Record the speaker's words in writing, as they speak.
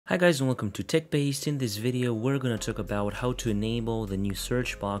Hi guys and welcome to TechBased. In this video we're going to talk about how to enable the new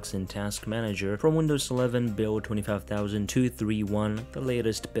search box in Task Manager from Windows 11 build 25231, the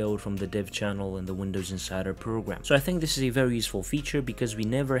latest build from the dev channel in the Windows Insider program. So I think this is a very useful feature because we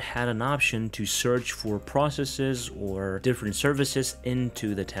never had an option to search for processes or different services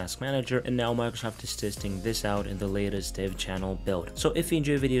into the Task Manager, and now Microsoft is testing this out in the latest dev channel build. So if you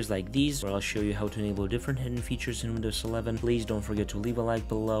enjoy videos like these where I'll show you how to enable different hidden features in Windows 11, please don't forget to leave a like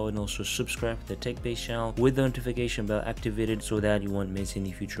below and also subscribe to the TechBased channel with the notification bell activated so that you won't miss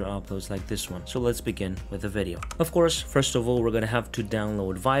any future uploads like this one. So let's begin with the video. Of course, first of all, we're going to have to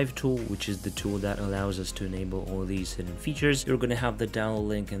download Vive tool, which is the tool that allows us to enable all these hidden features. You're going to have the download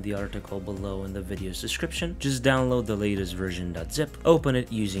link in the article below in the video's description. Just download the latest version.zip, open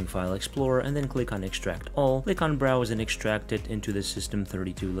it using File Explorer, and then click on Extract All. Click on Browse and extract it into the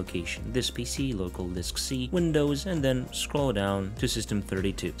System32 location. This PC, local disk C, Windows, and then scroll down to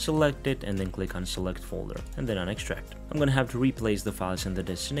System32. Select it and then click on Select Folder and then on Extract. I'm going to have to replace the files in the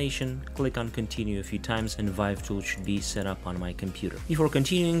destination. Click on Continue a few times and Vive tool should be set up on my computer. Before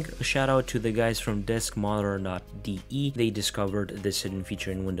continuing, a shout out to the guys from deskmonitor.de. They discovered this hidden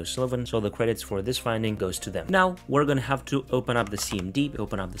feature in Windows 11, so the credits for this finding goes to them. Now we're going to have to open up the CMD,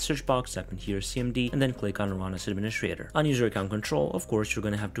 open up the search box, type in here CMD, and then click on Run as Administrator. On User Account Control, of course, you're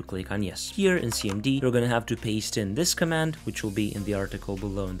going to have to click on Yes. Here in CMD, you're going to have to paste in this command, which will be in the article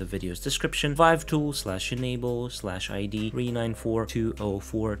below in the video's description: Vive tool /enable/ID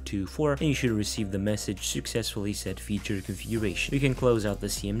 3942024, and you should receive the message successfully set feature configuration. You can close out the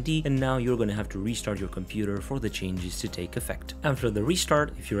CMD, and now you're going to have to restart your computer for the changes to take effect. After the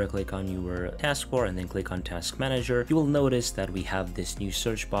restart, if you right click on your taskbar and then click on Task Manager, you will notice that we have this new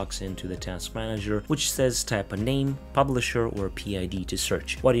search box into the Task Manager, which says type a name, publisher, or PID to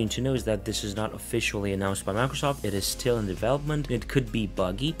search. What you need to know is that this is not officially announced by Microsoft. It is still in development. It could be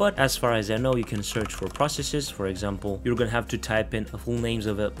buggy, but as far as I know, you can search for processes. For example, you're going to have to type in the full names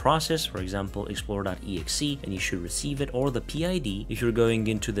of a process, for example, explorer.exe, and you should receive it, or the PID. If you're going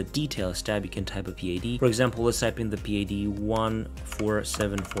into the details tab, you can type a PID. For example, let's type in the PID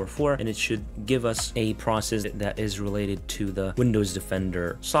 14744, and it should give us a process that is related to the Windows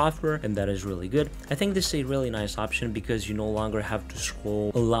Defender software, and that is really good. I think this is a really nice option because you no longer have to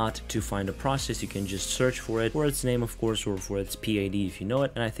scroll a lot to find a process. You can just search for it, for its name, of course, or for its PID if you know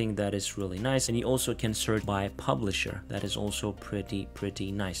it, and I think that is really nice. And you also can search by publisher. That is also pretty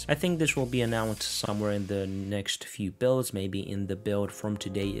nice. I think this will be announced somewhere in the next few builds, maybe in the build from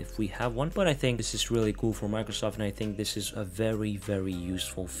today if we have one, but I think this is really cool for Microsoft, and I think this is a very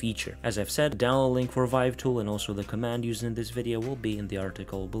useful feature. As I've said, the download link for Vive tool and also the command used in this video will be in the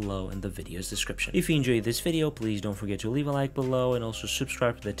article below in the video's description. If you enjoyed this video, please don't forget to leave a like below and also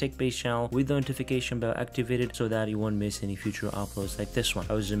subscribe to the TechBased channel with the notification bell activated so that you won't miss any future uploads like this one.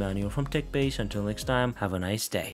 I was Emmanuel from TechBased. Until next time, have a nice day.